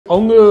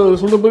அவங்க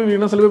சொல்கிறப்ப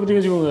என்ன சில பேர்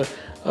பார்த்தீங்கன்னு வச்சுக்கோங்க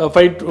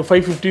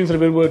 515 சில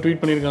பேர்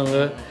ட்வீட் பண்ணியிருக்காங்க,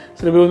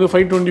 சில பேர் வந்து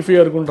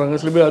 525 இருக்குன்றாங்க,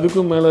 சில பேர்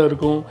அதுக்கும் மேலே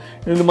இருக்கும்.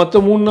 இந்த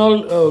மற்ற 3 நாள்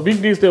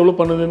வீக் டேஸில் எவ்வளோ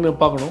பண்ணுதுன்னு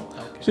பார்க்கணும்.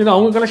 ஸோ இது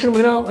அவங்க கலெக்ஷன்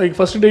பார்த்தீங்கன்னா லைக்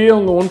ஃபஸ்ட் டே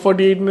அவங்க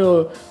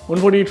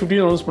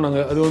 148 அனௌன்ஸ் பண்ணாங்க.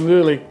 அது வந்து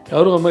லைக்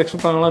யாரும் அந்த மாதிரி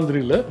எக்ஸ்பெக்ட் பண்ணலாம்னு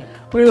தெரியல.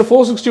 அப்புறம் இதில்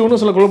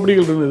 461 சில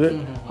குழப்படிகள் இருந்தது.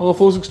 அவங்க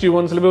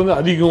 461 சில பேர் வந்து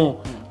அதிகம்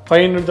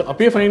 500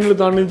 அப்பயே 500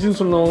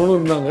 தாண்டிச்சுன்னு சொன்னவங்களும்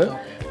இருந்தாங்க.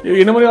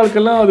 என்ன மாதிரி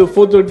ஆட்கள்லாம் அது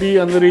 430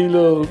 அந்த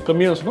ரேஞ்சில்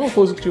கம்மியாக சொன்னால்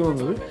 461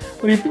 வந்தது.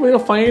 பட் இப்போ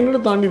பார்த்தீங்கன்னா 500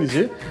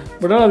 தாண்டிடுச்சு.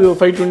 பட் ஆனால் அது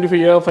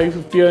 525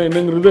 550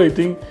 என்னங்கிறது ஐ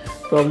திங்க்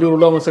ப்ராப்ளி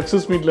ஒரு அவங்க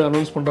சக்ஸஸ் மீட்டில்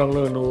அனௌன்ஸ்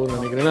பண்ணுறாங்களோ என்னவோ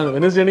நினைக்கிறேன். ஏன்னா அந்த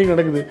வெனஸ்டே அன்னைக்கு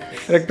நடக்குது,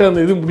 கரெக்டாக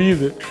அந்த இது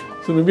முடியுது.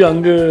 ஸோ மேபி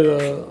அங்கே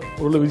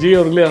உள்ள விஜய்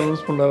அவர்களே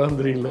அனௌன்ஸ் பண்ணுறாரான்னு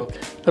தெரியல.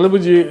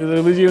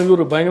 தளபதி வந்து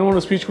ஒரு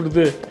பயங்கரமான ஸ்பீச்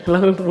கொடுத்து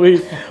எல்லாரும் போய்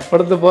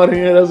படத்தை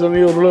பாருங்கள் ஏதாவது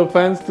சொல்லி ஒரு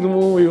ஃபேன்ஸ்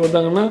திரும்பவும்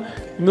வந்தாங்கன்னா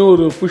இன்னும்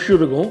ஒரு புஷ்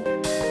இருக்கும்.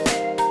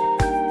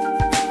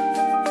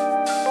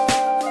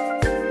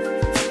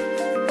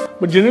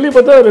 பட் ஜெனரலி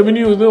பார்த்தா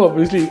ரெவன்யூ வந்து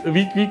ஆப்வியஸ்லி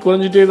வீக்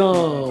குறைஞ்சிட்டே தான்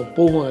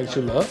போகும்.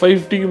 ஆக்சுவலாக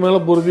 550க்கு மேலே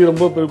போகிறது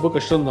ரொம்ப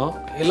கஷ்டம் தான்.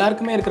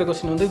 எல்லாருக்குமே இருக்கிற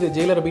கொஸ்டின் வந்து இது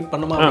ஜெயிலரை பீட்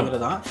பண்ணுமா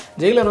அப்படிங்கிறது தான்.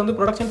 ஜெயிலர் வந்து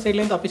ப்ரொடக்ஷன்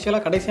சைட்லேருந்து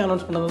அஃபிஷியலாக கடைசியாக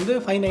அனௌன்ஸ் பண்ணது வந்து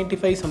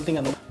 595 சம்திங்.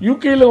 அந்த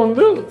யூகேல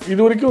வந்து இது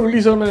வரைக்கும்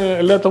ரிலீஸ் ஆன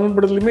எல்லா தமிழ்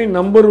படத்துலையுமே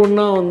நம்பர்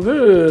 1 வந்து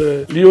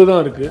லியோ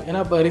தான் இருக்குது.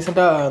 ஏன்னா இப்போ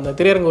ரீசெண்டாக அந்த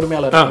திரையரங்கு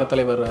உரிமையாளர்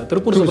தலைவர்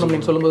திருப்பூர்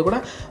சுப்ரமணியன் சொல்லும்போது கூட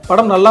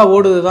படம் நல்லா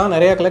ஓடுது தான்,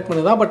 நிறைய கலெக்ட்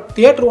பண்ணுது தான், பட்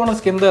தியேட்டர்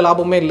ஓனர்ஸ்க்கு எந்த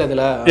லாபமே இல்லை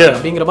இதில்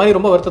அப்படிங்கிற மாதிரி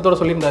ரொம்ப வருத்தத்தோட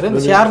சொல்லியிருந்தாரு.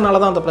 இந்த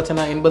ஷேர்னால தான் அந்த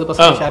பிரச்சனை 80%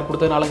 ஷேர்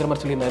கொடுத்ததுனாலங்கிற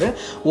மாதிரி சொல்லியிருந்தாரு.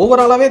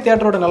 ஓவராலாவே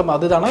தியேட்டரோட நிலைமை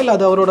அதுதானா இல்லை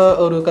அது அவரோட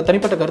ஒரு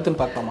தனிப்பட்ட கருத்துன்னு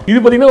பார்க்கலாமா? இது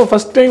பார்த்தீங்கன்னா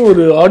ஃபர்ஸ்ட் டைம்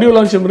ஒரு ஆடியோ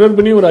லான்ச் மிரர்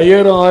பண்ணி ஒரு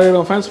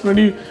 1000 ஃபேன்ஸ்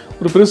முன்னாடி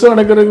ஒரு பெருசாக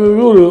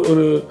நடக்கிறது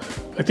ஒரு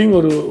ஐ திங்க்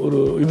ஒரு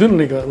இதுன்னு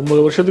நினைக்கிறேன்.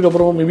 ரொம்ப வருஷத்துக்கு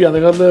அப்புறமா மேபி அந்த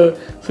காலத்தில்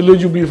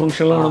சில்வர் ஜூப்ளி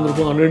ஃபங்க்ஷன்லாம்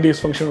நடந்திருக்கும், 100 days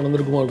ஃபங்க்ஷன்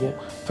நடந்திருக்குமா இருக்கும்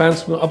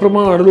ஃபேன்ஸ்.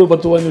 அப்புறமா நடுவில்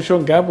 10-15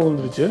 நிமிஷம் கேப்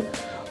வந்துருச்சு.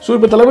 ஸோ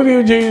இப்போ தளபதி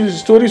விஜய்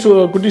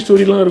குட்டி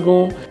ஸ்டோரிலாம்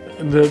இருக்கும்.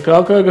 இந்த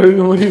காக்கா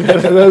கழுகு மாதிரி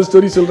வேறு ஏதாவது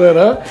ஸ்டோரி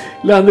சொல்கிறாரா,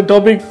 இல்லை அந்த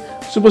டாபிக்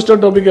சூப்பர்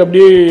ஸ்டார் டாபிக்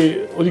அப்படியே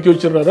ஒதுக்கி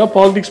வச்சிடறாரா,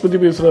 பாலிடிக்ஸ் பற்றி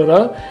பேசுகிறாரா,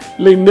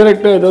 இல்லை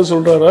இன்டெரக்டாக ஏதாவது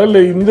சொல்கிறாரா,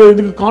 இல்லை இந்த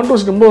இதுக்கு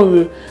கான்ட்ரவர்சி ரொம்ப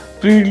வந்து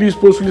ப்ரீ ரிலீஸ்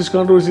போஸ்ட் ரிலீஸ்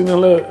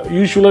கான்ட்ரவர்சினால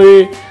யூஸ்வலாகவே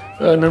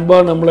நண்பா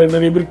நம்மளை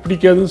நிறைய பேருக்கு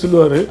பிடிக்காதுன்னு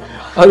சொல்லுவார்.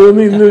 அது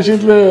வந்து இந்த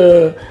விஷயத்தில்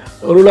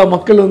ஒரு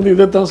மக்கள் வந்து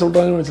இதைத்தான்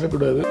சொல்கிறாங்கன்னு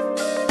நினச்சிடக்கூடாது.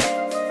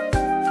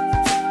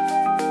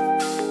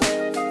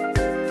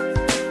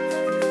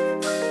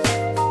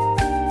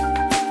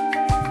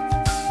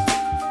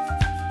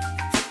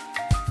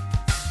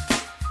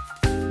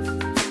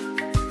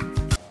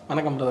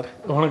 வணக்கம் பிரதர்.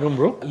 வணக்கம்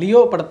ப்ரோ. லியோ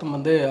படத்தும்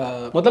வந்து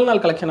முதல்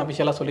நாள் கலெக்ஷன்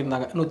அஃபிஷியலாக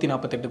சொல்லியிருந்தாங்க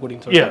 148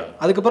 கோடின்னு சொல்லி.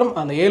 அதுக்கப்புறம்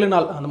அந்த 7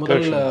 நாள் அந்த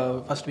முதல்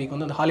ஃபர்ஸ்ட் வீக்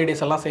வந்து அந்த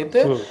ஹாலிடேஸ் எல்லாம்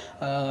சேர்த்து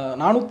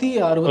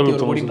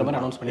 461 கோடின்ற மாதிரி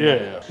அனௌன்ஸ்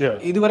பண்ணியிருக்காங்க.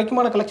 இது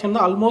வரைக்குமான கலெக்ஷன்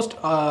தான் ஆல்மோஸ்ட்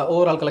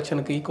ஓவரால்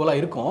கலெக்ஷனுக்கு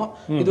ஈக்குவலாக இருக்கும்.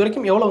 இது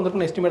வரைக்கும் எவ்வளோ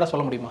வந்திருக்குன்னு எஸ்டிமேட்டாக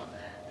சொல்ல முடியுமா?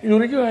 இது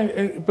வரைக்கும்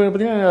இப்போ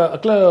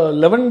பார்த்தீங்கன்னா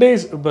 11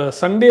 days, இப்போ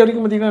சண்டே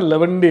வரைக்கும் பார்த்தீங்கன்னா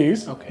 11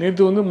 days.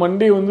 நேற்று வந்து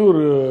மண்டே வந்து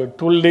ஒரு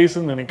 12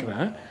 daysன்னு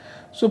நினைக்கிறேன்.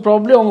 ஸோ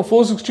ப்ராப்ளி அவங்க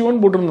 461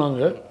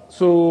 போட்டிருந்தாங்க.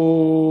 ஸோ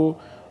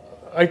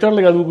ஐ தாட்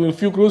லைக் அது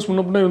ஃபியூ க்ரோஸ்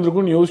முன்னே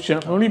வந்திருக்கும்னு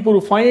யோசித்தேன். ஆனால் இப்போ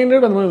ஒரு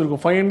 500 அந்த மாதிரி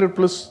இருக்கும்,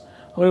 500+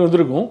 மாதிரி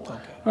வந்திருக்கும்.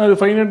 அது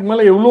 500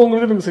 மேலே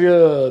எவ்வளோங்கிறது எனக்கு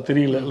சரியாக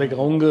தெரியல. லைக்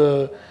அவங்க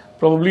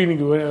ப்ராபப்ளி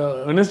இன்னைக்கு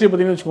வெனஸ்டே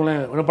பார்த்தீங்கன்னா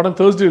வச்சுக்கோங்களேன், படம்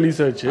தேர்ஸ்டே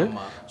ரிலீஸ் ஆச்சு.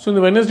 ஸோ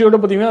இந்த வெனஸ்டேயோட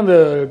பார்த்தீங்கன்னா அந்த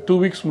 2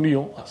 weeks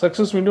முடியும்.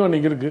 சக்ஸஸ் மீட்டும்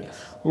அன்றைக்கி இருக்குது.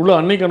 உள்ள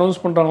அன்னைக்கு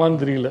அனௌன்ஸ்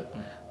பண்ணுறாங்களான்னு தெரியல.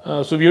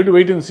 So we have to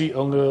wait and C.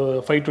 அவங்க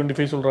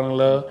 525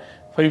 சொல்கிறாங்களா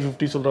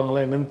 550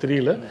 சொல்கிறாங்களா என்னன்னு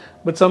தெரியல.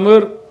 பட்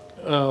சம்வேர்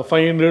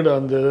 500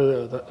 அந்த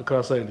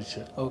கிராஸ்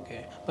ஆகிடுச்சு. ஓகே.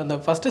 இப்போ இந்த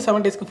ஃபஸ்ட்டு 7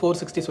 daysக்கு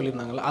 460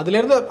 சொல்லியிருந்தாங்களா,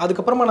 அதுலேருந்து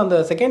அதுக்கப்புறமா அந்த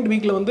செகண்ட்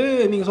வீக்கில் வந்து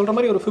நீங்கள் சொல்கிற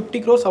மாதிரி ஒரு 50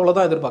 crores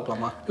அவ்வளோதான்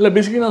எதிர்பார்க்கலாமா? இல்லை,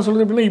 பேசிக்கலி நான்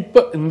சொல்கிறது எப்படின்னா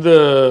இப்போ இந்த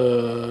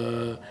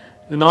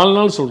 4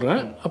 நாள்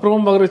சொல்கிறேன். அப்புறமா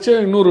பார்க்குறச்ச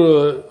இன்னொரு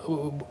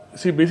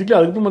பேசிக்கலி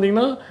அதுக்கப்புறம்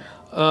பார்த்தீங்கன்னா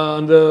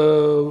அந்த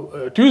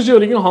டியூஸ்டே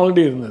வரைக்கும்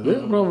ஹாலிடே இருந்தது.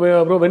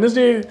 அப்புறம்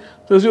வெனஸ்டே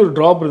தேர்ஸ்டே ஒரு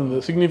ட்ராப்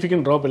இருந்தது,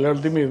 சிக்னிஃபிகன்ட் ட்ராப் எல்லா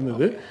இடத்துலையுமே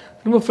இருந்தது.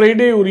 திரும்ப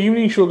ஃப்ரைடே ஒரு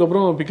ஈவினிங் ஷோக்கு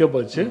அப்புறம் பிக்கப்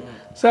ஆச்சு.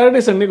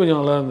 சாட்டர்டே சண்டே கொஞ்சம்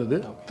நல்லா இருந்தது.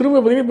 திரும்ப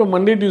பார்த்தீங்கன்னா இப்போ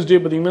மண்டே டியூஸ்டே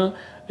பார்த்தீங்கன்னா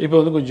இப்போ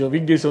வந்து கொஞ்சம்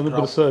வீக் டேஸ் வந்து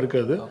பெருசாக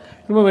இருக்காது.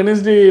 திரும்ப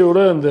வெனஸ்டேயோட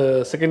அந்த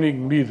செகண்ட்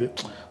வீக் முடியுது.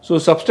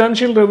 ஸோ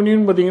சப்ஸ்டான்ஷியல்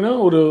ரெவன்யூன்னு பார்த்தீங்கன்னா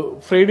ஒரு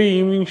Friday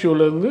evening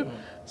ஷோலேருந்து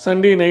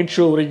Sunday night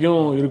show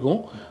வரைக்கும்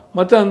இருக்கும்.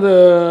 மற்ற அந்த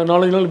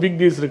 4-5 நாள் வீக்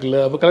டேஸ் இருக்குல்ல,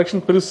 அப்போ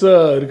கலெக்ஷன்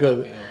பெருசாக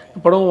இருக்காது.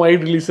 படம்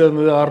வைட் ரிலீஸாக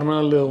இருந்தது, 6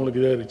 நாள் உங்களுக்கு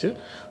இதாக இருந்துச்சு.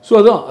 ஸோ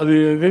அதான் அது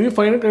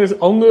 500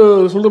 அவங்க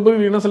சொல்கிறப்ப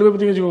என்ன சில பேர்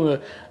பார்த்தீங்கன்னு வச்சுக்கோங்க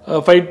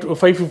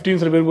 515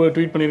 சில பேர்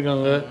ட்வீட்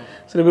பண்ணியிருக்காங்க,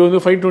 சில பேர்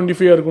வந்து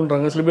 525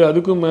 இருக்குன்றாங்க, சில பேர்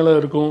அதுக்கும் மேலே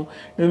இருக்கும்.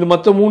 இந்த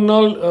மற்ற 3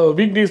 நாள்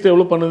வீக் டேஸில்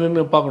எவ்வளோ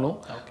பண்ணுதுன்னு பார்க்கணும்.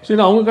 ஸோ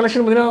இது அவங்க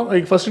கலெக்ஷன் பார்த்தீங்கன்னா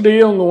லைக் ஃபஸ்ட் டே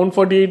அவங்க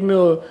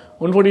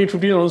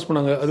 148 அனௌன்ஸ்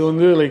பண்ணாங்க. அது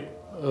வந்து லைக்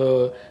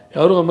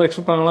யாரும் அந்த மாதிரி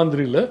எக்ஸ்பெக்ட் பண்ணலாம்னு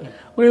தெரியல.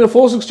 இந்த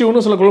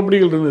 461 சில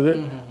குழப்படிகள் இருந்தது.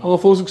 அவங்க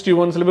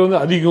 461 சில பேர்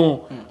வந்து அதிகம்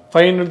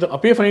 500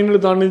 அப்பயே 500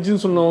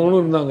 தாண்டிச்சுன்னு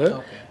சொன்னவங்களும் இருந்தாங்க.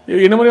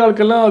 என்ன மாதிரி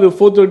ஆட்கள்லாம் அது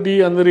 430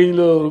 அந்த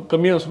ரேஞ்சில்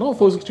கம்மியாக சொன்னால்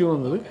 461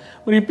 வந்தது.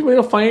 பட் இப்போ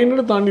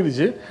 500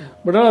 தாண்டிடுச்சு.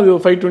 பட் ஆனால் அது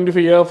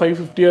 525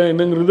 550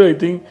 என்னங்கிறது ஐ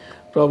திங்க்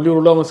ப்ராப்ளி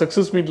ஒரு அவங்க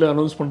சக்ஸஸ் மீட்டில்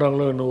அனௌன்ஸ்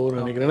பண்ணுறாங்களோ என்னவோ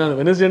நினைக்கிறேன். ஏன்னா அந்த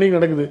வெனஸ்டே அன்னைக்கு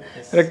நடக்குது,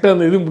 கரெக்டாக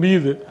அந்த இது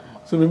முடியுது.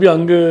 ஸோ மேபி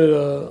அங்கே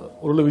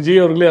ஒரு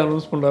விஜய் அவர்களே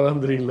அனௌன்ஸ்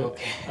பண்ணுறாரான்னு தெரியல.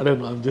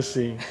 I'm just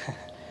saying.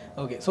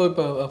 Okay, so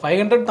இப்போ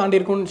 500 தாண்டி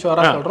இருக்கும்னு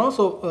ஷுவராக சொல்கிறோம்.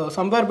 ஸோ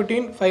சம்வேர்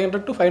பிட்வீன்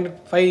 500 to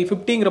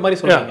 550ங்கிற மாதிரி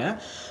சொல்கிறீங்க.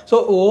 ஸோ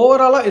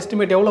ஓவராலாக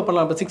எஸ்டிமேட் எவ்வளோ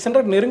பண்ணலாம்? இப்போ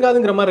 600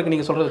 நெருங்காதுங்கிற மாதிரி இருக்குது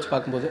நீங்கள் சொல்கிறத வச்சு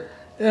பார்க்கும்போது.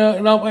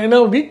 ஏன்னா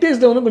வீக்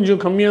டேஸில் வந்து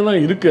கொஞ்சம் கம்மியாக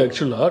தான் இருக்குது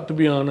ஆக்சுவலாக, டு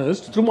பி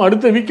ஆனஸ்ட். திரும்ப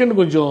அடுத்த வீக்கெண்ட்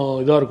கொஞ்சம்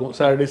இதாக இருக்கும்,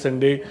 Saturday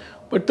Sunday.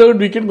 But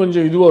third weekend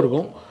கொஞ்சம் இதுவாக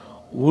இருக்கும்.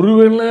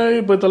 ஒருவேளை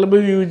இப்போ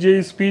தளபதி விஜய்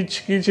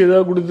ஸ்பீச்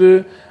ஏதாவது கொடுத்து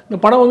இந்த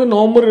படம் வந்து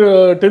November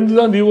 10th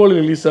தான் தீபாவளி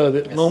ரிலீஸ் ஆகுது.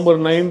 November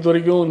 9th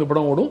வரைக்கும் இந்த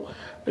படம் ஓடும்.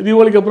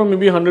 தீபாவளிக்கு அப்புறம்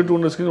மேபி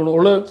 100-200 ஸ்க்ரீன் ஓடும்.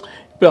 அவ்வளோ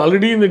இப்போ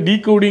ஆல்ரெடி இந்த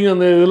டீகோடிங்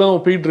அந்த இதெல்லாம்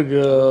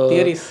போயிட்டுருக்கு.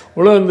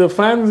 அவ்வளோ இந்த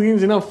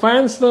ஃபேன்ஸ் ஏன்னா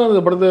ஃபேன்ஸ் தான்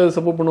அந்த படத்தை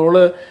சப்போர்ட் பண்ண.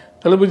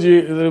 அவ்வளோ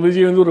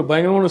விஜய் வந்து ஒரு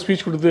பயங்கரமான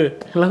ஸ்பீச் கொடுத்து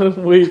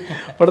எல்லாரும் போய்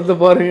படத்தை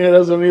பாருங்க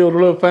ஏதாவது சொல்லி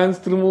ஒரு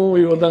ஃபேன்ஸ் திரும்பவும்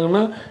போய்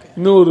வந்தாங்கன்னா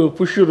இன்னும் ஒரு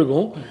புஷ்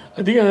இருக்கும்.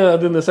 ஐ திங்க்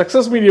அது இந்த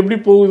சக்ஸஸ் மீட் எப்படி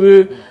போகுது.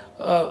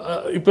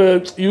 இப்போ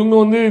இவங்க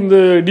வந்து இந்த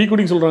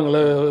டீகோடிங்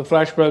சொல்கிறாங்களே,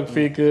 ஃப்ளாஷ்பேக்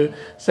ஃபேக்கு,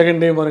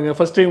 செகண்ட் டைம் பாருங்க,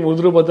 ஃபர்ஸ்ட் டைம் ஒரு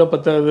தடவை பார்த்தா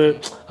பத்தாது,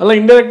 அதெல்லாம்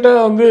இன்டெரக்டாக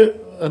வந்து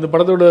அந்த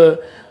படத்தோட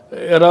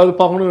யாராவது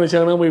பார்க்கணும்னு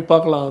நினச்சாங்கன்னா போய்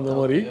பார்க்கலாம் அந்த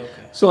மாதிரி.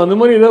 ஸோ அந்த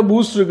மாதிரி ஏதாவது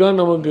பூஸ்ட்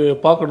இருக்கான்னு நமக்கு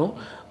பார்க்கணும்.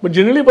 பட்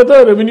ஜெனரலி பார்த்தா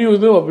ரெவென்யூ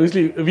வந்து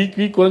ஆப்வியஸ்லி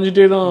வீக்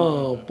குறைஞ்சிட்டே தான்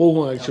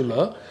போகும்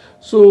ஆக்சுவலாக.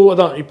 ஸோ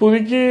அதான்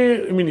இப்போதைக்கு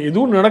ஐ மீன்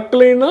எதுவும்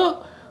நடக்கலைன்னா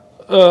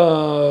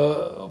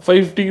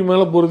 550க்கு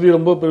மேலே போகிறது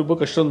ரொம்ப பெரிய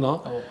கஷ்டம்தான்.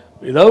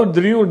 ஏதாவது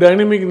திடீர்னு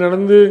டைனமிக்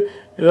நடந்து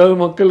ஏதாவது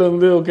மக்கள்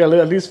வந்து ஓகே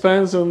அட்லீஸ்ட்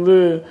ஃபேன்ஸ் வந்து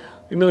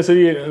இன்னும்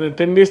சரி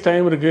 10 days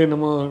டைம் இருக்குது,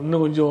 நம்ம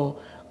இன்னும் கொஞ்சம்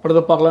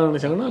படத்தை பார்க்கலாம்னு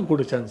நினைச்சாங்கன்னா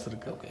கூட சான்ஸ்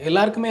இருக்குது.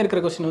 எல்லாருக்குமே இருக்கிற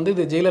கொஸ்டின் வந்து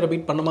இது ஜெயிலரை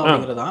பீட் பண்ணுமா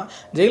அப்படிங்கிறதான்.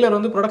 ஜெயிலர்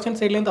வந்து ப்ரொடக்ஷன்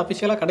சைட்லேருந்து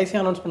அஃபிஷியலாக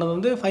கடைசியாக அனௌன்ஸ் பண்ணது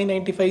வந்து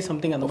 595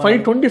 சம்திங், அந்த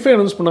 525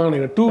 அனௌன்ஸ் பண்ணாங்கன்னு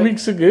நினைக்கிறேன். 2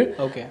 வீக்ஸுக்கு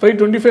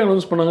 525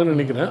 அனௌன்ஸ் பண்ணாங்கன்னு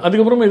நினைக்கிறேன்.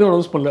 அதுக்கப்புறம் எதுவும்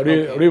அனௌன்ஸ் பண்ணல,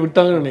 அப்படியே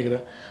விட்டாங்கன்னு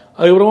நினைக்கிறேன்.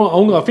 அதுக்கப்புறம்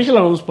அவங்க அஃபிஷியல்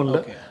அனௌன்ஸ் பண்ணல.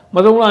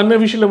 மற்றவங்களும்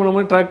அன்அஃபிஷியல் நம்ம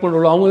மாதிரி ட்ராக்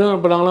பண்ணுறோம். அவங்க தான்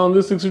இப்போ நாங்களாம்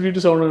வந்து 650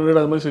 to 700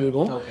 அது மாதிரி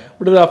சொல்லியிருக்கோம்.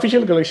 பட் அது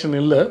அஃபிஷியல் கலெக்ஷன்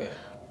இல்லை.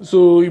 ஸோ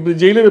இப்போ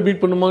ஜெயிலரை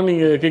பீட் பண்ணுமான்னு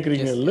நீங்கள்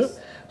கேட்குறீங்க இல்லை.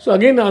 ஸோ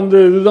அகெயின் அந்த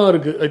இதுதான்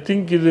இருக்குது. ஐ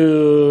திங்க் இது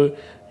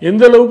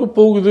எந்த அளவுக்கு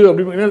போகுது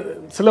அப்படின்னு.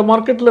 சில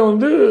மார்க்கெட்டில்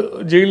வந்து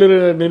ஜெயிலரை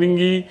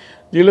நெருங்கி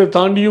ஜெயிலர்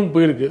தாண்டியும்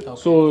போயிருக்கு.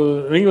 ஸோ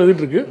நெருங்கி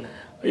வந்துட்டு இருக்கு.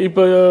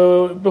 இப்போ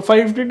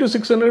 550 to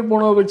 600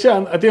 போன வச்சு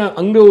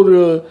அங்கே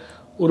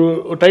ஒரு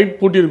டைட்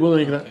போட்டி இருக்கும்னு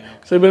நினைக்கிறேன்.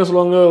 சில பேர்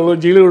சொல்லுவாங்க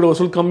ஜெயிலரோட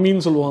வசூல்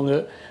கம்மின்னு சொல்லுவாங்க.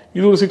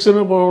 இது ஒரு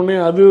 600 போனோடனே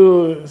அது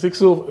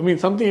 6 ஐ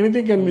மீன் something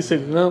anything can be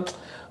set. ஏன்னா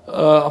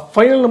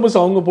ஃபைனல்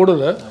நம்பர்ஸ் அவங்க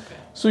போடலை.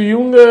 ஸோ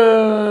இவங்க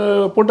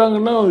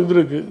போட்டாங்கன்னா இது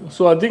இருக்குது.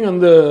 ஸோ ஐ திங்க்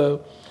அந்த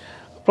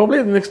ப்ராப்ளி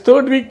நெக்ஸ்ட்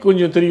தேர்ட் வீக்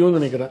கொஞ்சம் தெரியும்னு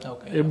நினைக்கிறேன்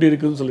எப்படி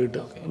இருக்குதுன்னு சொல்லிட்டு.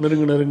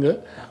 நெருங்க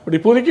பட்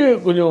இப்போதைக்கு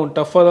கொஞ்சம்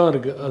டஃப்பாக தான்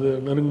இருக்குது அது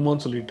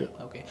நெருங்குமான்னு சொல்லிட்டு.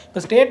 ஓகே,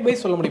 இப்போ ஸ்டேட்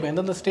வைஸ் சொல்ல முடியுமா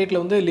எந்தெந்த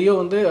ஸ்டேட்டில் வந்து லியோ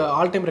வந்து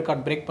ஆல் டைம்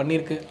ரெக்கார்ட் பிரேக்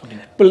பண்ணியிருக்கு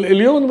அப்படின்னு? இப்போ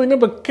லியோ வந்து பார்த்தீங்கன்னா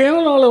இப்போ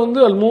கேரளாவில்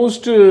வந்து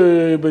ஆல்மோஸ்ட்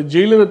இப்போ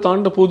ஜெயிலரை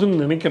தாண்ட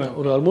போகுதுன்னு நினைக்கிறேன்.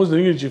 ஒரு ஆல்மோஸ்ட்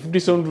நெருங்கிடுச்சு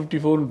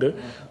 57-54.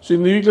 ஸோ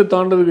இந்த வீக்கில்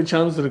தாண்டதுக்கு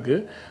சான்ஸ் இருக்குது.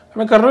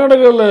 ஆனால்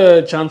கர்நாடகாவில்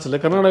சான்ஸ் இல்லை.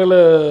 கர்நாடகாவில்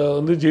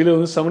வந்து ஜெயிலர்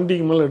வந்து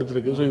 70க்கு மேலே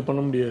எடுத்திருக்கு. ஸோ இது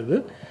பண்ண முடியாது.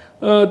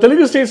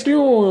 தெலுங்கு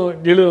ஸ்டேட்ஸ்லையும்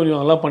ஜெயிலர் கொஞ்சம்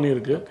நல்லா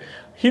பண்ணியிருக்கு.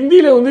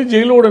 ஹிந்தியில் வந்து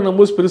ஜெயிலோட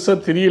நம்பர்ஸ் பெருசாக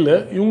தெரியல.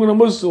 இவங்க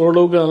நம்பர்ஸ்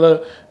ஓரளவுக்கு நல்லா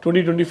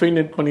 20-25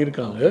 நெட்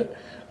பண்ணியிருக்காங்க.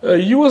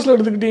 யூஎஸில்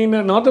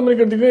எடுத்துக்கிட்டிங்கன்னா, நார்த்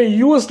அமெரிக்கா எடுத்துக்கிட்டிங்கன்னா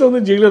யூஎஸில்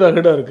வந்து ஜெயிலர்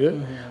அகடாக இருக்குது.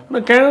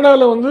 ஆனால்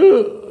கனடாவில் வந்து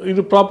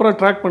இது ப்ராப்பராக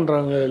ட்ராக்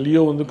பண்ணுறாங்க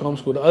லியோ வந்து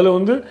காம்ஸ்கோர். அதில்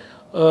வந்து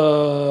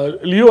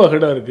லியோ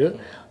அகடாக இருக்குது.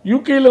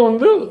 யூகேயில்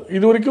வந்து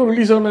இது வரைக்கும்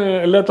ரிலீஸ் ஆன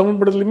எல்லா தமிழ்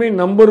படத்துலையுமே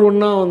நம்பர்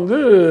 1 வந்து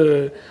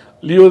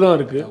லியோ தான்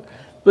இருக்குது.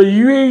 இப்போ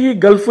யுஏஇ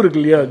கல்ஃப் இருக்கு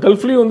இல்லையா,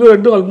 கல்ஃப்லேயும் வந்து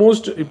ரெண்டும்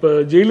ஆல்மோஸ்ட் இப்போ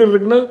ஜெயிலர்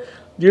இருக்குன்னா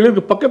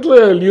ஜெயிலருக்கு பக்கத்தில்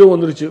லியோ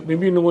வந்துருச்சு.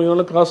 மேபி இன்னும் கொஞ்சம்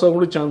நாள் கிராஸ் ஆக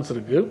கூட சான்ஸ்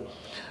இருக்குது.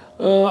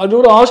 அது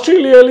ஒரு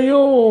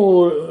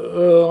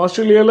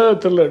ஆஸ்திரேலியாவில்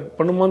தெரில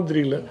பண்ணுமான்னு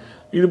தெரியல,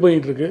 இது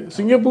பண்ணிகிட்ருக்கு.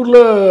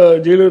 சிங்கப்பூரில்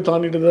ஜெயிலர்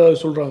தாண்டிட்டு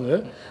தான் சொல்கிறாங்க.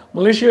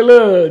 மலேசியாவில்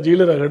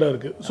ஜெயிலர் அகடாக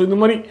இருக்குது. ஸோ இந்த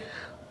மாதிரி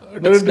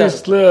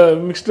டெரிட்டரிஸில்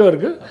மிக்ஸ்டாக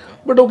இருக்குது.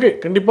 பட் ஓகே,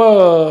 கண்டிப்பாக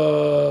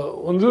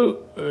வந்து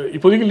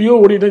இப்போதைக்கு லியோ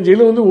ஓடிட்டேன்.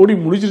 ஜெயிலர் வந்து ஓடி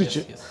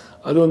முடிச்சிருச்சு,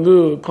 அது வந்து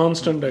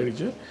கான்ஸ்டன்ட்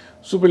ஆகிடுச்சு.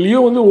 ஸோ இப்போ லியோ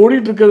வந்து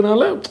ஓடிட்டு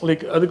இருக்கிறதுனால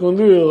லைக் அதுக்கு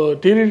வந்து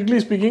தியரிட்டிக்கலி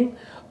ஸ்பீக்கிங்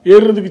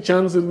ஏறுறதுக்கு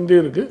சான்ஸ் இருந்தே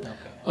இருக்குது.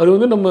 அது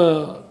வந்து நம்ம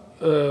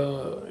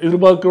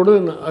எதிர்பார்க்கோடு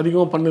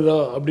அதிகமாக பண்ணுதா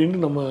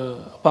அப்படின்ட்டு நம்ம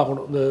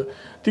பார்க்கணும். இந்த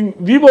திங்க்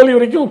தீபாவளி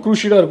வரைக்கும்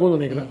குரூஷியலாக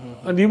இருக்கும்னு நினைக்கிறேன்.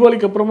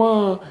 தீபாவளிக்கு அப்புறமா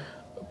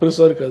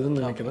பெருசாக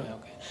இருக்காதுன்னு நினைக்கிறேன்.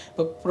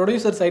 இப்போ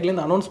ப்ரொடியூசர்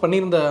சைட்லேருந்து அனௌன்ஸ்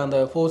பண்ணியிருந்த அந்த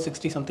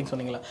 460 சம்திங்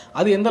சொன்னீங்களா,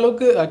 அது எந்த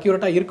அளவுக்கு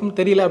அக்யூரேட்டாக இருக்குன்னு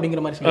தெரியல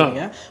அப்படிங்கிற மாதிரி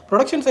சொல்லுவீங்க.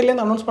 ப்ரொடக்ஷன்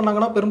சைட்லேருந்து அனௌன்ஸ்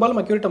பண்ணாங்கன்னா பெரும்பாலும்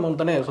அக்யூரேட்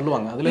அமௌண்ட் தானே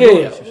சொல்லுவாங்க. அதில்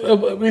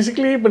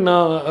பேசிக்கலி இப்போ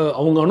நான்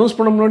அவங்க அனௌன்ஸ்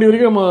பண்ண முன்னாடி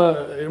வரைக்கும்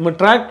நம்ம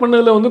ட்ராக்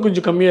பண்ணதில் வந்து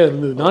கொஞ்சம் கம்மியாக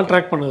இருந்தது. நான்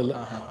ட்ராக் பண்ணதில்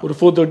ஒரு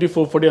 430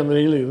 440 அந்த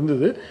ரேஞ்சில்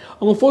இருந்தது.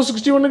 அவங்க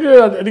 461க்கு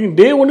ஐ திங்க்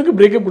டே 1க்கு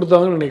பிரேக்கப்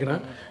கொடுத்தாங்கன்னு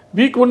நினைக்கிறேன்.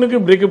 வீக் 1க்கு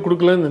பிரேக்கப்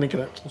கொடுக்கலன்னு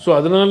நினைக்கிறேன். ஸோ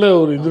அதனால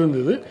ஒரு இது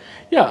இருந்தது.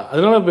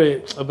 அதனால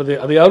இப்போ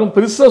அதை யாரும்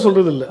பெருசாக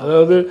சொல்கிறது இல்லை.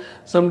 அதாவது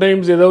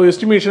சம்டைம்ஸ் ஏதாவது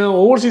எஸ்டிமேஷன்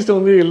ஓவர்சீஸில்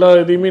வந்து எல்லா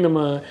இதையுமே நம்ம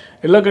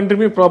எல்லா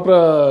கண்ட்ரியுமே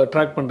ப்ராப்பராக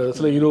ட்ராக் பண்ணுறது.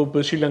 சில யூரோப்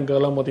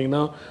ஸ்ரீலங்காலாம்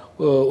பார்த்தீங்கன்னா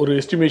ஒரு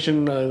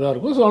எஸ்டிமேஷன் இதாக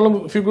இருக்கும். ஸோ அதெல்லாம்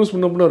ஃபியூ க்ரோஸ்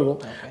முன்ன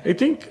இருக்கும். ஐ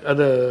திங்க்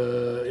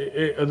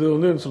அது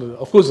வந்து என்ன சொல்லுது,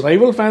 அஃப்கோர்ஸ்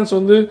ரைவல் ஃபேன்ஸ்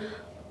வந்து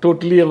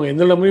டோட்டலி அவங்க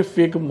எந்த எல்லாமே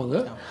ஃபேக்கும்பாங்க.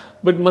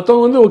 பட்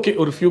மற்றவங்க வந்து ஓகே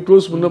ஒரு ஃபியூ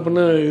க்ரோஸ் முன்ன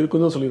பண்ண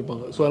இருக்குன்னு தான்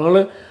சொல்லியிருப்பாங்க. ஸோ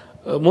அதனால்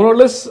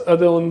மோரலஸ்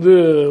அதை வந்து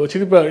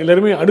வச்சுட்டு இப்போ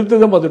எல்லாருமே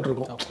அடுத்து தான்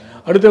பார்த்துட்ருக்கோம்.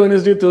 அடுத்த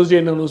வெனஸ்டே தேர்ஸ்டே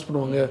என்ன அனௌன்ஸ்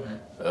பண்ணுவாங்க,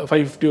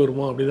 550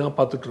 வருமா அப்படி தான்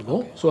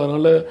பார்த்துட்ருக்கோம். ஸோ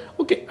அதனால்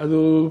ஓகே அது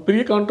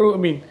பெரிய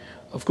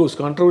அஃப்கோர்ஸ்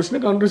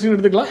கான்ட்ரவர்சின்னு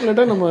எடுத்துக்கலாம்.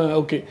 இல்லாட்டா நம்ம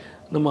ஓகே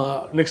நம்ம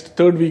நெக்ஸ்ட்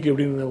தேர்ட் வீக்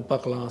எப்படின்னு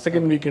பார்க்கலாம்,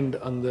 செகண்ட் வீக்கெண்ட்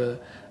அந்த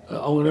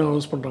அவங்க என்ன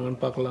அனௌன்ஸ்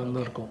பண்ணுறாங்கன்னு பார்க்கலான்னு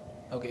தான் இருக்கும்.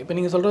 ஓகே, இப்போ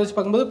நீங்கள் சொல்கிற வச்சு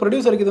பார்க்கும்போது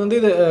ப்ரொடியூசருக்கு இது வந்து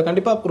இது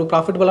கண்டிப்பாக ஒரு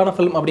ப்ராஃபிட்டபிளான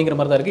ஃபிலிம் அப்படிங்கிற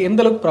மாதிரி தான் இருக்குது.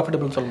 எந்த அளவுக்கு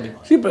ப்ராஃபிட்டபிள்னு சொல்ல முடியும்?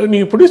 இப்போ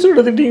நீங்கள் ப்ரொடியூசர்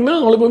எடுத்துக்கிட்டிங்கன்னா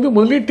அவங்களுக்கு வந்து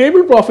முதல்ல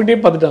டேபிள் ப்ராஃபிட்டே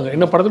பார்த்துட்டாங்க.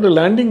 என்ன படத்தோட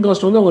லேண்டிங்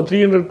காஸ்ட் வந்து அவங்க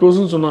 300 crores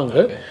சொன்னாங்க.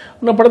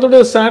 ஆனால் படத்தோட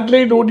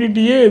சேட்டலைட்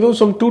ஓடிடியே ஏதோ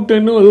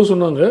 210 ஏதோ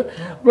சொன்னாங்க.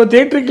 அப்புறம்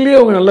தேட்டருக்குலேயே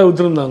அவங்க நல்லா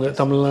விற்றுருந்தாங்க,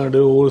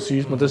 தமிழ்நாடு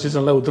ஓவர்சீஸ் மற்ற சீஸ்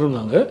நல்லா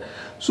விற்றுருந்தாங்க.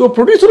 ஸோ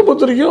ப்ரொடியூசரை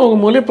பொறுத்த வரைக்கும் அவங்க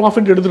முதலே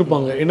ப்ராஃபிட்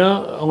எடுத்திருப்பாங்க. ஏன்னா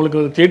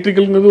அவங்களுக்கு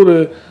தேட்டருக்குங்கிறது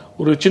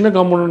ஒரு சின்ன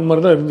காம்பவுண்ட்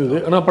மாதிரி தான் இருந்தது.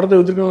 ஆனால் படத்தை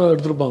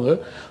எடுத்திருப்பாங்க.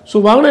 ஸோ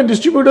வாங்கின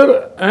டிஸ்ட்ரிபியூட்டர்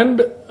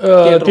அண்ட்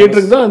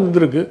தியேட்டருக்கு தான் இது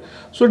இருக்குது.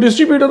 ஸோ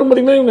டிஸ்ட்ரிபியூட்டரும்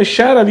பார்த்தீங்கன்னா இவங்க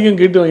ஷேர் அதிகம்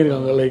கேட்டு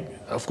வாங்கியிருக்காங்க. லைக்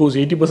அஃப்கோர்ஸ்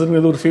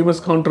 80% ஒரு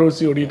ஃபேமஸ்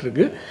கான்ட்ரவர்சி ஓடிட்டு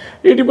இருக்கு.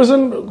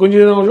 80%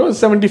 கொஞ்சம்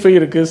 75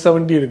 இருக்குது,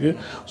 70 இருக்குது.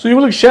 ஸோ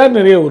இவங்களுக்கு ஷேர்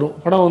நிறைய வரும்.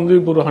 படம் வந்து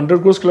இப்போ ஒரு 100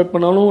 crores கலெக்ட்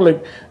பண்ணாலும்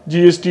லைக்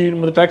ஜிஎஸ்டி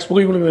மற்ற டேக்ஸ் போக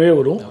இவங்களுக்கு நிறைய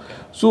வரும்.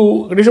 ஸோ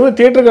கடைசியாக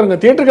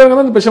தேட்டருக்காரங்க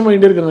தான் பிரச்சனை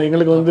பண்ணிகிட்டே இருக்காங்க.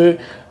 எங்களுக்கு வந்து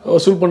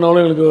வசூல்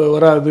பண்ணாலும் எங்களுக்கு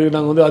வராது,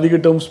 நாங்கள் வந்து அதிக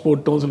டேர்ம்ஸ்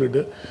போட்டோம்னு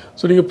சொல்லிட்டு.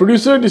 ஸோ நீங்கள்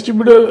ப்ரொடியூசர்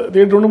டிஸ்ட்ரிபியூட்டர்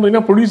தேட்டர் ஒன்று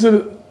பார்த்தீங்கன்னா ப்ரொடியூசர்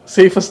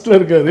சேஃபஸ்ட்டில்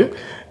இருக்காரு,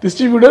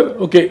 டிஸ்ட்ரிபியூட்டர்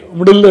ஓகே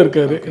மிடில்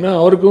இருக்காரு. ஏன்னா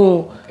அவருக்கும்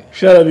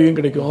ஷேர் அதிகம்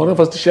கிடைக்கும், அவரும்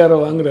ஃபஸ்ட்டு ஷேரை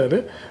வாங்குறாரு.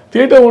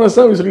 தியேட்டர் ஓனர்ஸ்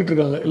தான் சொல்லிட்டு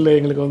இருக்காங்க, இல்லை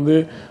எங்களுக்கு வந்து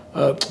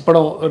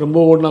படம் ரொம்ப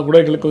ஓடினா கூட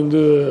எங்களுக்கு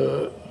வந்து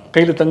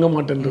கையில் தங்க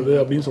மாட்டேன்றது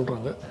அப்படின்னு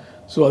சொல்கிறாங்க.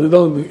 ஸோ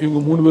அதுதான் வந்து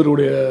இவங்க 3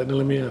 பேருடைய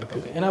நிலைமையாக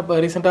இருக்குது. ஏன்னா இப்போ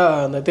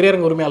ரீசெண்டாக அந்த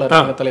திரையரங்கு உரிமையாளர்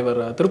தலைவர்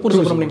திருப்பூர்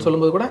சுப்ரமணியன்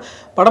சொல்லும்போது கூட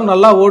படம்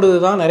நல்லா ஓடுது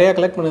தான், நிறைய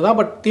கலெக்ட் பண்ணுது தான்,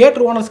 பட்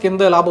தியேட்டர் ஓனர்ஸ்க்கு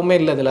எந்த லாபமே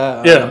இல்லை இதில்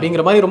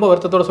அப்படிங்கிற மாதிரி ரொம்ப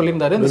வருத்தத்தோட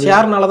சொல்லியிருந்தாரு. இந்த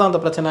ஷேர்னால தான் அந்த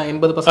பிரச்சனை,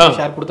 80%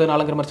 ஷேர்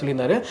கொடுத்ததுனாலங்கிற மாதிரி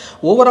சொல்லியிருந்தாரு.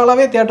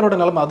 ஓவராலாகவே தியேட்டரோட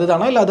நிலைமை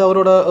அதுதானா, இல்லை அது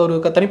அவரோட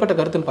ஒரு தனிப்பட்ட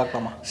கருத்துன்னு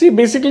பார்க்கலாமா?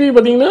 பேசிக்கலி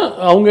பார்த்தீங்கன்னா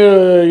அவங்க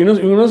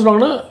என்ன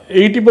சொல்லுவாங்கன்னா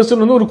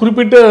 80% வந்து ஒரு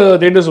குறிப்பிட்ட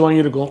தியேட்டர்ஸ்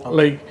வாங்கியிருக்கோம்.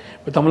 லைக்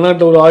இப்போ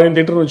தமிழ்நாட்டில் ஒரு 1000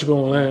 தேட்டர்னு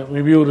வச்சுக்கோங்களேன்,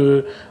 மேபி ஒரு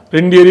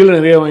 2 ஏரியாவில்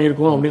நிறைய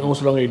வாங்கியிருக்கோம் அப்படின்னு அவங்க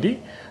சொல்லுவாங்க. 80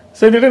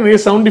 சில தேட்டர் நிறைய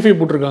 75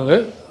 போட்டிருக்காங்க,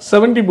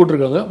 70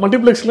 போட்டிருக்காங்க,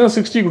 மல்டிப்ளெக்ஸ்லாம்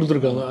 60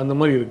 கொடுத்துருக்காங்க, அந்த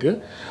மாதிரி இருக்குது.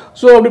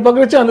 ஸோ அப்படி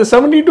பார்க்குறச்சு அந்த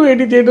 70 to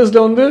 80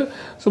 தியேட்டர்ஸில் வந்து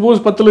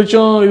சப்போஸ் 10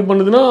 லட்சம் இது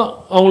பண்ணுதுன்னா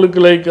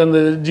அவங்களுக்கு லைக் அந்த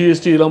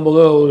ஜிஎஸ்டி இதெல்லாம்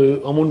போக ஒரு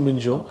அமௌண்ட்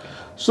மிஞ்சும்.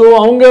 ஸோ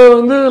அவங்க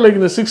வந்து லைக்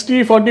இந்த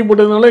 60-40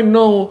 போட்டதுனால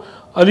இன்னும்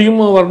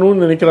அதிகமாக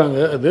வரணும்னு நினைக்கிறாங்க.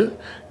 அது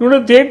இன்னொன்று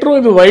தேட்டரும்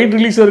இது வைட்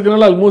ரிலீஸாக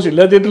இருக்கிறதுனால ஆல்மோஸ்ட்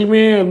எல்லா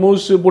தேட்டருமே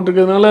ஆல்மோஸ்ட்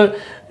போட்டிருக்கிறதுனால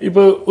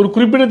இப்போ ஒரு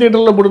குறிப்பிட்ட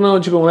தேட்டரில் போட்டுனா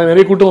வச்சுக்கோங்களேன்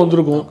நிறைய கூட்டம்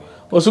வந்திருக்கும்,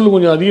 வசூல்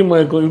கொஞ்சம் அதிகமாக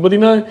இருக்கும். இப்போ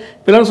பார்த்தீங்கன்னா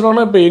இப்போ என்ன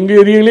சொன்னாங்கன்னா இப்போ எங்கள்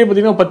ஏரியாவிலே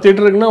பார்த்தீங்கன்னா 10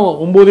 தேட்டர் இருக்குன்னா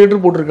 9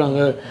 தேட்டர் போட்டிருக்காங்க.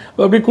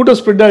 இப்போ அப்படி கூட்டம்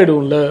ஸ்ப்ரெட்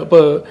ஆகிடும்ல, இப்போ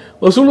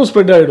வசூலும்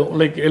ஸ்ப்ரெட் ஆகிடும்.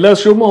 லைக் எல்லா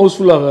ஷோவும்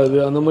ஹவுஸ்ஃபுல் ஆகாது,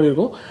 அந்த மாதிரி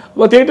இருக்கும்.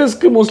 இப்போ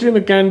தேட்டர்ஸ்க்கு மோஸ்ட்லி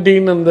இந்த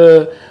கேன்டீன்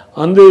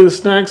அந்த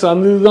ஸ்நாக்ஸ்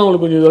அந்த இதுதான்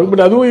அவங்களுக்கு கொஞ்சம் இதாக.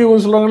 பட் அதுவும்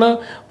இவங்க சொல்கிறாங்கன்னா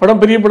படம்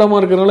பெரிய படமாக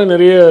இருக்கிறனால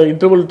நிறைய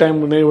இன்டர்வல் டைம்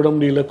நிறைய விட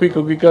முடியல,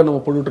 குயிக்காக நம்ம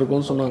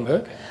போட்டுட்ருக்கோம்னு சொன்னாங்க.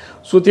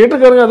 ஸோ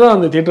தியேட்டருக்காரங்க தான்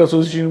அந்த தியேட்டர்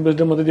அசோசியேஷன்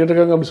பேசிட்டு மற்ற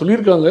தியேட்டருக்காரங்க அப்படி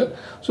சொல்லியிருக்காங்க.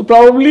 ஸோ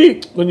ப்ராபப்ளி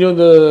கொஞ்சம்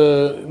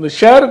இந்த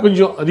ஷேர்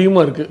கொஞ்சம்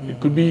அதிகமாக இருக்குது. It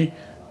could be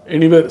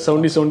anywhere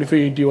 70,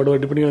 75, 80 whatever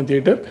depending on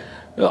theatre.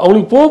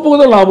 அவங்களுக்கு போக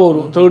தான் லாபம்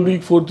வரும் 3rd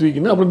week 4th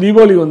weekன்னு. அப்புறம்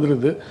தீபாவளி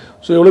வந்துடுது.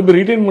 ஸோ எவ்வளோ பேர்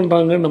ரீட்டைன்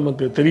பண்ணுறாங்கன்னு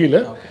நமக்கு தெரியல.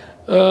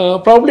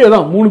 ப்ராபப்ளி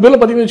அதான் 3 பேரில்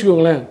பார்த்தீங்கன்னு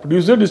வச்சுக்கோங்களேன்,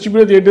 ப்ரொடியூசர்,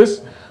 டிஸ்ட்ரிபியூட்டர்,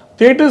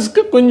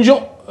 தேட்டர்ஸ்க்கு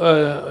கொஞ்சம்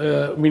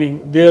meaning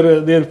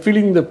there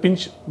feeling the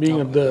pinch being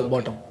at the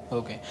bottom.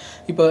 Okay,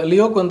 இப்போ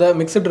லியோக்கு வந்து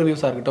மிக்சட்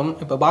ரிவ்யூஸாக இருக்கட்டும்,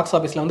 இப்போ பாக்ஸ்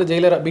ஆஃபீஸில் வந்து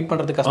ஜெயிலரை பீட்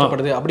பண்ணுறது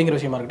கஷ்டப்படுது அப்படிங்கிற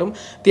விஷயமா இருக்கட்டும்,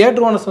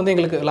 தியேட்டர் ஓனர்ஸ் வந்து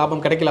எங்களுக்கு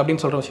லாபம் கிடைக்கல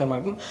அப்படின்னு சொல்கிற விஷயமா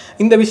இருக்கும்.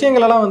 இந்த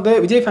விஷயங்களெல்லாம் வந்து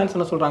விஜய் ஃபேன்ஸ்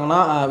என்ன சொல்கிறாங்கன்னா,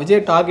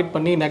 விஜய் டார்கெட்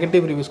பண்ணி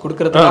நெகட்டிவ் ரிவ்யூஸ்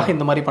கொடுக்கறதுக்காக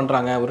இந்த மாதிரி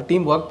பண்ணுறாங்க, ஒரு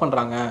டீம் ஒர்க்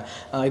பண்ணுறாங்க,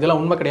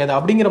 இதெல்லாம் உண்மை கிடையாது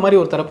அப்படிங்கிற மாதிரி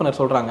ஒரு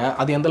தரப்பினர் சொல்கிறாங்க.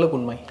 அது எந்த அளவுக்கு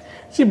உண்மை?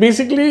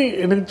 பேசிக்கலி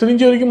எனக்கு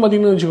தெரிஞ்ச வரைக்கும்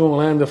பார்த்தீங்கன்னு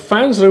வச்சுக்கோங்களேன், இந்த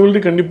ஃபேன்ஸ்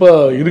ரெவல்ரி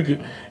கண்டிப்பாக இருக்குது.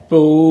 இப்போ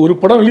ஒரு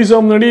படம் ரிலீஸ்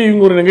ஆகும் முன்னாடி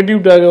இவங்க ஒரு நெகட்டிவ்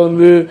டேகை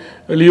வந்து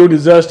லியோ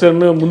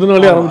டிசாஸ்டர்னு முந்தின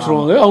நாளே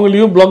ஆரம்பிச்சிருவாங்க, அவங்க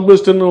லியோ பிளாக்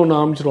பஸ்டர்னு ஒன்று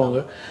ஆரம்பிச்சிருவாங்க.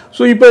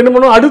 ஸோ இப்போ என்ன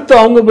பண்ணுவோம், அடுத்து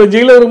அவங்க இப்போ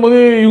ஜெயிலில் வரும்போது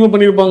இவங்க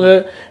பண்ணியிருப்பாங்க,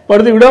 இப்போ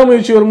அடுத்து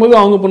விடாமுயற்சி வரும்போது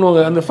அவங்க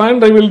பண்ணுவாங்க. அந்த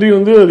ஃபேன் ரைவல்ரி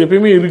வந்து அது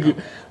எப்பயுமே இருக்குது.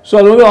 ஸோ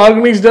அது வந்து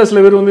ஆர்கனைஸ்டாக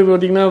சில பேர் வந்து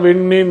பார்த்தீங்கன்னா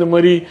வேணுன்னே இந்த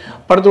மாதிரி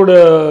படத்தோட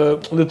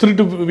இந்த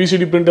திருட்டு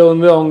விசிடி பிரிண்ட்டை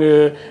வந்து அவங்க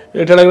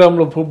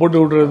டெலகிராமில் போட்டு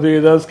விட்றது,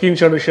 ஏதாவது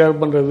ஸ்க்ரீன்ஷாட்டை ஷேர்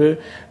பண்ணுறது,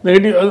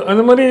 நெகட்டிவ்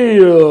அந்த மாதிரி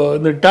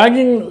இந்த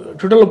டேகிங்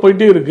ட்விட்டரில்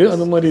போயிட்டே இருக்குது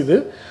அந்த மாதிரி இது.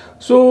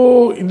 ஸோ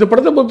இந்த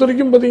படத்தை பொறுத்த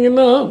வரைக்கும்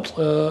பார்த்தீங்கன்னா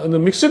அந்த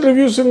மிக்சட்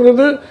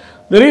ரிவ்யூஸுங்கிறது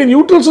நிறைய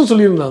நியூட்ரல்ஸும்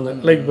சொல்லியிருந்தாங்க.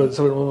 லைக்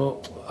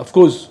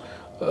அஃப்கோர்ஸ்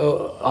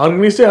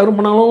ஆர்கனைஸ்டாக யாரும்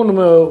பண்ணாலும்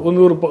நம்ம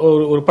வந்து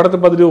ஒரு படத்தை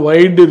பார்த்துட்டு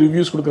வைடு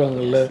ரிவ்யூஸ்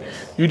கொடுக்குறாங்கல்ல,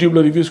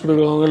 யூடியூப்பில் ரிவ்யூஸ்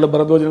கொடுக்குறாங்க, இல்லை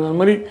பரத்வாஜன் அந்த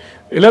மாதிரி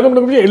எல்லாரும்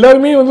பண்ணக்கூடிய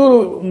எல்லாருமே வந்து ஒரு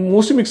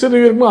மோஸ்ட்லி மிக்சர்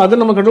ரிவ்யூ இருக்கும்போது அதை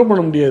நம்ம கண்ட்ரோல்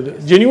பண்ண முடியாது.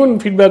 ஜெனியூன்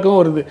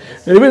ஃபீட்பேக்காகவும் வருது.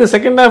 நிறைய இந்த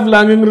செகண்ட் ஹாஃப்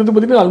லாங்குங்கிறது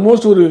பார்த்தீங்கன்னா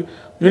ஆல்மோஸ்ட் ஒரு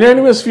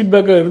யுனானிமஸ்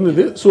ஃபீட்பேக்காக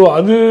இருந்தது. ஸோ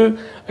அது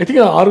ஐ திங்க்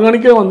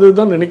ஆர்கானிக்காக வந்தது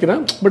தான்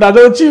நினைக்கிறேன். பட் அதை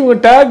வச்சு இவங்க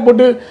டேக்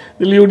போட்டு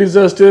லியோ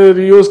டிசாஸ்டர்,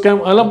 லியோ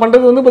ஸ்கேம் அதெல்லாம்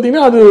பண்ணுறது வந்து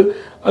பார்த்தீங்கன்னா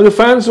அது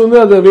ஃபேன்ஸ் வந்து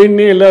அதை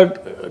வேணுன்னே எல்லா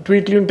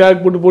ட்வீட்லேயும்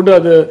டேக் போட்டு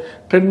அதை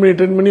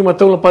ட்ரெண்ட் பண்ணி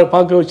மற்றவங்களை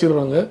பார்க்க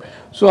வச்சிடுறாங்க.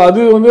 ஸோ அது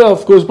வந்து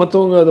அஃப்கோர்ஸ்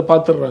மற்றவங்க அதை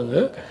பார்த்துடுறாங்க.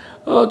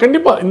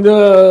 கண்டிப்பாக இந்த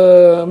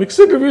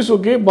mixed reviews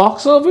okay,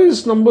 box office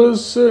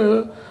numbers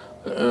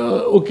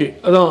okay,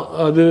 அதான்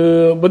அது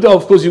பற்றி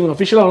ஆஃப்கோர்ஸ் இவங்க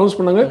அஃபிஷியலாக அனௌன்ஸ்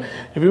பண்ணாங்க.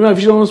 எப்பயுமே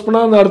அஃபிஷியல் அனௌன்ஸ்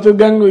பண்ணால் அந்த அடுத்த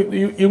கேங்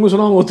இவங்க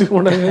சொன்னால் அவங்க ஒத்துக்க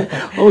மாட்டாங்க,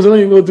 அவங்க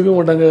சொன்னால் இவங்க ஒத்துக்க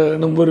மாட்டாங்க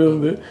நம்பர்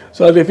வந்து.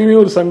 ஸோ அது எப்பயுமே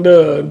ஒரு சண்டை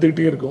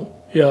இருந்துக்கிட்டே இருக்கும்.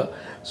 யா,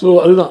 ஸோ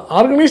அதுதான்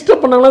ஆர்கனைஸ்டாக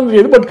பண்ணாங்களான்னு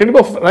தெரியாது. பட்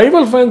கண்டிப்பாக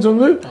ரைவல் ஃபேன்ஸ்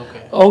வந்து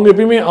அவங்க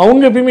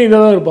எப்பயுமே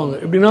இதாக தான் இருப்பாங்க.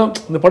 எப்படின்னா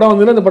இந்த படம்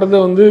வந்துன்னா அந்த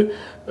படத்தை வந்து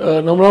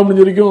நம்மளால்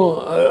முடிஞ்ச வரைக்கும்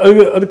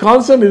அது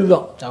கான்ஸ்டன்ட்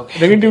இதுதான்,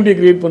 நெகட்டிவிட்டியை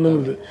கிரியேட்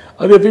பண்ணுறது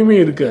அது எப்பயுமே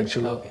இருக்குது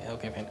ஆக்சுவலாக.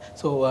 Okay fine.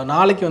 ஸோ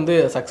நாளைக்கு வந்து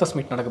சக்ஸஸ்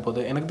மீட் நடக்க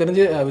போகுது. எனக்கு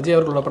தெரிஞ்சு விஜய்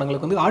அவர்களோட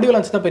படங்களுக்கு வந்து ஆடியோ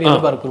லான்ச் தான் பெரிய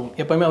எதிர்பார்ப்பு இருக்கும்.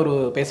 எப்பவுமே அவர்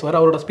பேசுவார்,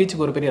 அவரோட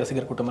ஸ்பீச்சுக்கு ஒரு பெரிய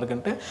ரசிகர் கூட்டம்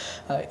இருக்குன்ட்டு.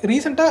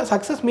 ரீசெண்டாக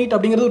சக்ஸஸ் மீட்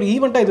அப்படிங்கிறது ஒரு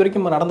ஈவெண்ட்டாக இது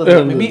வரைக்கும் நடந்தது.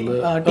 மேபி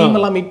டீம்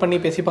எல்லாம் மீட் பண்ணி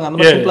பேசிப்பாங்க, அந்த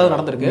மாதிரி சிம்பிளாக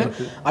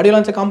நடந்திருக்கு. ஆடியோ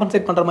லான்ச்சை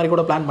காம்பன்சேட் பண்ணுற மாதிரி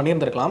கூட பிளான்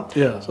பண்ணியிருந்திருக்கலாம்.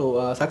 ஸோ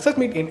சக்ஸஸ்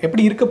மீட்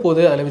எப்படி இருக்க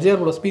போகுது, அதில் விஜய்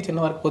அவரோட ஸ்பீச்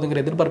என்னவா இருக்க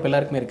போகுதுங்கிற எதிர்பார்ப்பு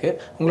எல்லாருக்குமே இருக்குது.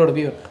 உங்களோட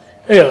view?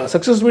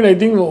 Success meet I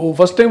think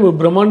first time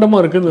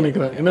பிரம்மாண்டமாக இருக்குன்னு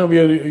நினைக்கிறேன். ஏன்னா we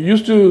are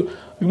used to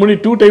முன்னாடி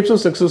 2 types of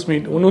சக்ஸஸ்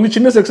மீட். ஒன்று வந்து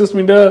சின்ன சக்ஸஸ்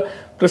மீட்டாக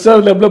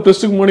பிரசாத் லேப்ல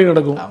ப்ரெஸ்ஸுக்கு முன்னாடி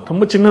நடக்கும்,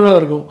 ரொம்ப சின்னதாக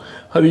இருக்கும்.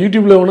 அது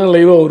யூடியூப்ல வேணால்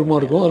லைவாக வருமா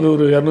இருக்கும். அது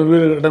ஒரு 200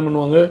 பேர் அட்டன்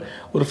பண்ணுவாங்க,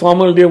 ஒரு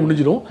ஃபார்மாலிட்டியாக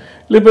முடிஞ்சிடும்.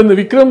 இல்லை இப்போ இந்த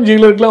விக்ரம்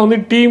ஜெயிலருக்குலாம் வந்து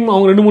டீம்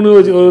அவங்க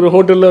 2-3 ஒரு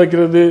ஹோட்டலில்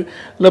வைக்கிறது,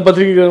 இல்லை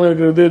பத்திரிகைக்காரங்க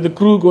வைக்கிறது, இந்த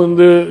க்ரூவுக்கு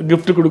வந்து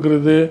கிஃப்ட்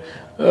கொடுக்குறது,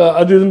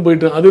 அது இதுன்னு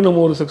போயிட்டு அது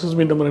நம்ம ஒரு சக்ஸஸ்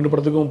மீட் நம்ம 2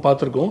 படத்துக்கும்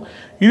பார்த்துருக்கோம்.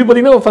 இது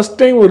பார்த்தீங்கன்னா ஃபர்ஸ்ட்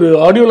டைம் ஒரு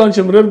ஆடியோ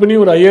லான்ச்சை மிரர் பண்ணி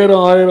ஒரு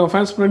 5000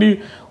 ஃபேன்ஸ் முன்னாடி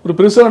ஒரு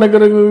பெருசாக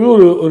நடக்கிறது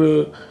ஒரு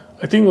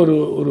ஐ திங்க்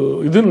ஒரு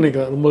இதுன்னு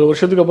நினைக்கிறேன். ரொம்ப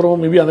வருஷத்துக்கு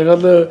அப்புறம் மேபி அந்த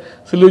காலத்தில்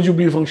சில்வர்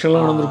ஜூப்ளி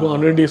ஃபங்க்ஷன்லாம் நடந்திருக்கும்,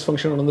 100 days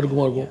ஃபங்க்ஷன்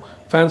நடந்திருக்குமா இருக்கும்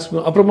ஃபேன்ஸ்.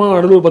 அப்புறமா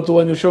நடுவில் ஒரு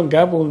 10-15 வருஷம்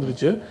கேப்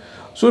வந்துருச்சு.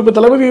 ஸோ இப்போ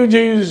தளபதி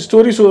விஜய்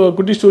ஸ்டோரி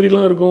குட்டி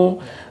ஸ்டோரிலாம் இருக்கும்,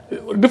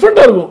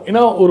 டிஃப்ரெண்ட்டாக இருக்கும்.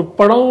 ஏன்னா ஒரு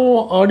படம்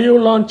ஆடியோ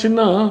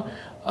லான்ச்சுன்னா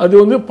அது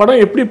வந்து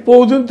படம் எப்படி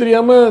போகுதுன்னு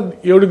தெரியாமல்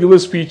எவ்வளோ கிவ்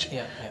அ ஸ்பீச்.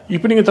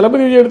 இப்போ நீங்கள்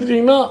தளபதி விஜய்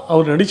எடுத்துட்டீங்கன்னா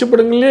அவர் நடித்த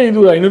படங்கள்லேயே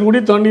இது 500 கோடி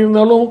தாண்டி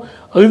இருந்தாலும்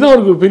அதுதான்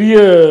அவருக்கு பெரிய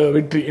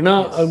வெற்றி. ஏன்னா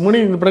அதுக்கு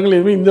முன்னாடி இந்த படங்கள்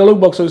எதுவுமே இந்த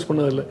அளவுக்கு பாக்ஸ் ஆஃபீஸ்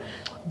பண்ணதில்லை.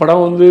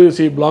 படம் வந்து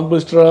பிளாக்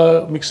பஸ்டரா,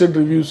 மிக்சட்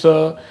ரிவ்யூஸா,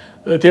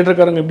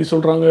 தியேட்டர்காரங்க எப்படி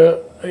சொல்கிறாங்க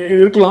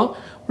இருக்கலாம்.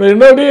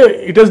 ரெண்டாவது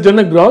it has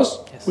done a cross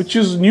which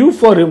is new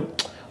for him.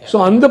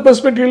 So அந்த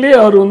பெர்ஸ்பெக்டிவ்லேயே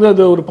அவர் வந்து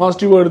அதை ஒரு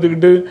பாசிட்டிவாக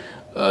எடுத்துக்கிட்டு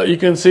you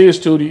can say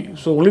story.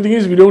 So only thing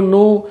is we don't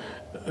know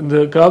இந்த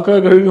காக்கா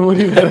கழுகு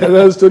மாதிரி வேறு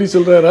ஏதாவது ஸ்டோரி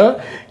சொல்கிறாரா,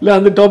 இல்லை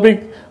அந்த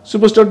டாபிக்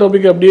சூப்பர் ஸ்டார்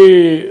டாபிக் அப்படியே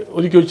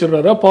ஒதுக்கி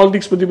வச்சிடறாரா,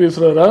 பாலிடிக்ஸ் பற்றி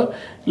பேசுகிறாரா,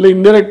 இல்லை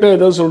இன்டெரக்டாக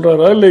ஏதாவது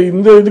சொல்கிறாரா, இல்லை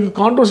இந்த இதுக்கு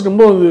கான்ட்ரவர்சி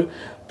ரொம்ப வந்து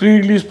ப்ரீ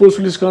ரிலீஸ் போஸ்ட்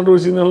ரிலீஸ்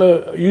கான்ட்ரவர்சினால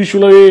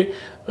யூஸ்வலாகவே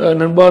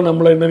நண்பா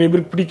நம்மளை நிறைய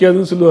பேருக்கு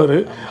பிடிக்காதுன்னு சொல்லுவார்.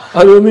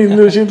 அது வந்து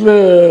இந்த விஷயத்தில்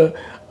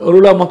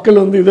ஒருவேளை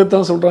மக்கள் வந்து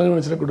இதைத்தான் சொல்கிறாங்கன்னு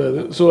வச்சிடக்கூடாது.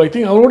 ஸோ ஐ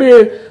திங்க் அவருடைய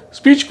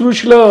ஸ்பீச்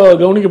குரூஷியலாக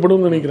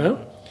கவனிக்கப்படும் நினைக்கிறேன்.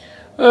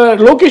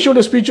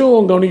 லோகேஷோட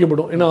ஸ்பீச்சும்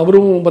கவனிக்கப்படும். ஏன்னா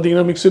அவரும்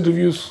பார்த்தீங்கன்னா மிக்சட்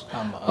ரிவ்யூஸ்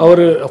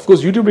அவர்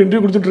அஃப்கோர்ஸ் யூடியூப்ல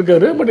இன்டர்வியூ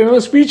கொடுத்துட்ருக்காரு. பட் ஏன்னா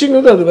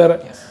ஸ்பீச்சுங்கிறது அது வேறு,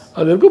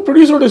 அது இருக்கும்.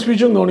 ப்ரொடியூசரோட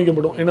ஸ்பீச்சும்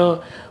கவனிக்கப்படும். ஏன்னா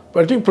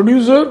ஐ திங்க்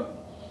ப்ரொடியூசர்,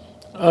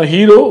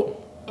 ஹீரோ,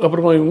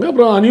 அப்புறமா இவங்க,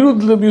 அப்புறம்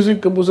அனிருத்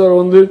மியூசிக் கம்போசர்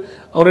வந்து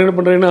அவர் என்ன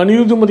பண்ணுறாரு. ஏன்னா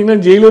அனிருத்தும்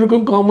பார்த்தீங்கன்னா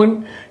ஜெயிலருக்கும் காமன்,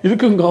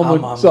 இதுக்கும்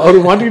காமன். ஸோ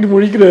அவர் மாட்டிக்கிட்டு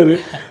முழிக்கிறாரு.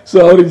 ஸோ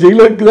அவர்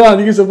ஜெயிலருக்கு தான்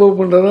அதிகம் சப்போர்ட்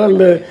பண்ணுறாரா,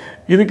 இல்லை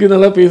இதுக்கு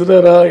நல்லா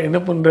பேசுகிறாரா, என்ன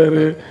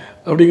பண்ணுறாரு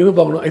அப்படிங்கிறது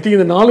பார்க்கணும். ஐ திங்க்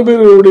இந்த 4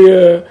 பேருடைய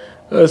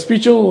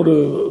ஸ்பீச்சும் ஒரு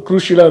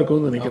குரூஷியலாக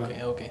இருக்கும்னு நினைக்கிறேன்.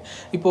 ஓகே,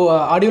 இப்போ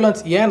ஆடியோ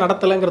லான்ச் ஏன்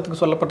நடத்தலைங்கிறதுக்கு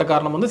சொல்லப்பட்ட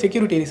காரணம் வந்து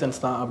செக்யூரிட்டி ரீசன்ஸ்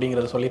தான்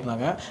அப்படிங்கிறத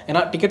சொல்லியிருந்தாங்க.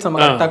 ஏன்னா டிக்கெட்ஸ் நம்ம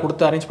கரெக்டாக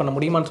கொடுத்து அரேஞ்ச் பண்ண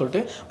முடியுமான்னு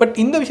சொல்லிட்டு. பட்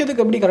இந்த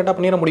விஷயத்துக்கு எப்படி கரெக்டாக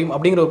பண்ணிட முடியும்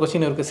அப்படிங்கிற ஒரு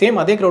கொஸ்டின் இருக்குது. சேம்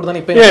அதே க்ரௌட் தான்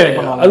இப்போ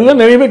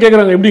அதுதான் நிறைய பேர்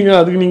கேட்குறாங்க. எப்படிங்க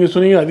அதுக்கு நீங்கள்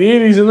சொன்னீங்க அதே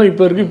ரீசன் தான்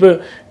இப்போ இருக்குது. இப்போ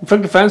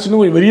இன்ஃபேக்ட் ஃபேன்ஸ்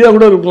இன்னும் வெறியாக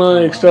கூட இருக்கலாம்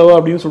எக்ஸ்ட்ராவா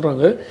அப்படின்னு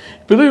சொல்கிறாங்க.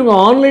 இப்போ எதுவும் இவங்க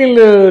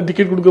ஆன்லைனில்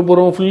டிக்கெட் கொடுக்க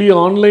போகிறோம், ஃபுல்லி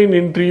ஆன்லைன்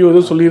என்ட்ரியோ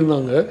ஏதோ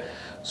சொல்லியிருந்தாங்க.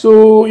 ஸோ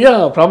யா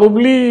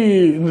ப்ராபப்ளி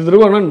இந்த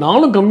தடவை ஆனால்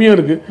நாளும் கம்மியாக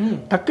இருக்குது.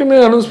 டக்குன்னு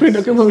அனௌன்ஸ் பண்ணி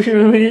டக்குன்னு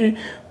permission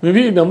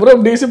maybe number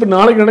of days இப்போ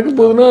நாளைக்கு நடக்க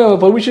போகுதுன்னா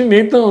பர்மிஷன்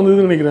நேற்று தான்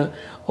வந்ததுன்னு நினைக்கிறேன்.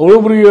 அவ்வளோ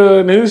பெரிய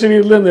நெஹ்ரு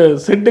ஸ்டேடியத்தில் அந்த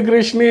செட்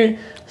டெக்கரேஷனே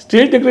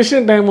ஸ்டேஜ்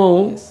டெக்கரேஷனே டைம்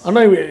ஆகும்.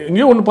 ஆனால்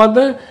எங்கேயோ ஒன்று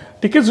பார்த்தேன்,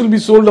 tickets will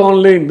be sold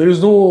online, there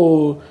is no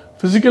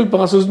physical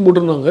பாசஸ்ன்னு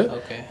போட்டிருந்தாங்க.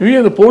 மேபி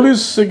அந்த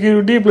police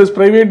security plus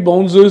private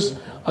bouncers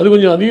அது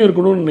கொஞ்சம் அதிகம்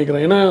இருக்கணும்னு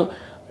நினைக்கிறேன். ஏன்னா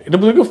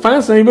நம்ம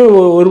ஃபேன்ஸ் நிறைய பேர்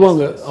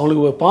வருவாங்க,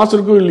 அவங்களுக்கு பாஸ்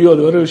இருக்கோ இல்லையோ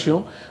அது வேறு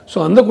விஷயம். ஸோ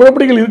அந்த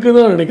குழப்படிகள் இருக்குன்னு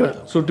தான் நினைக்கிறேன்.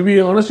 So to be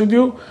honest with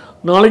you,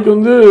 நாளைக்கு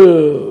வந்து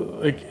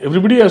like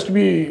everybody has to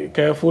be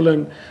careful.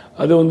 And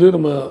அது வந்து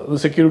நம்ம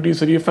செக்யூரிட்டி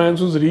சரி,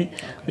 ஃபேன்ஸும் சரி,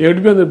 they have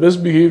to be on the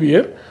best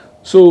behaviour.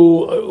 So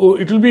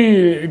it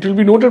will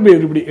be noted by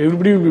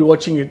everybody will be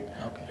வாட்சிங் it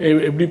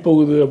எப்படி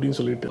போகுது அப்படின்னு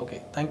சொல்லிட்டு. Okay,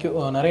 thank you.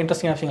 நிறைய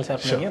இன்ட்ரெஸ்டிங்கான விஷயங்கள்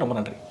ஷேர் பண்ணீங்க, ரொம்ப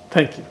நன்றி.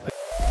 தேங்க்யூ.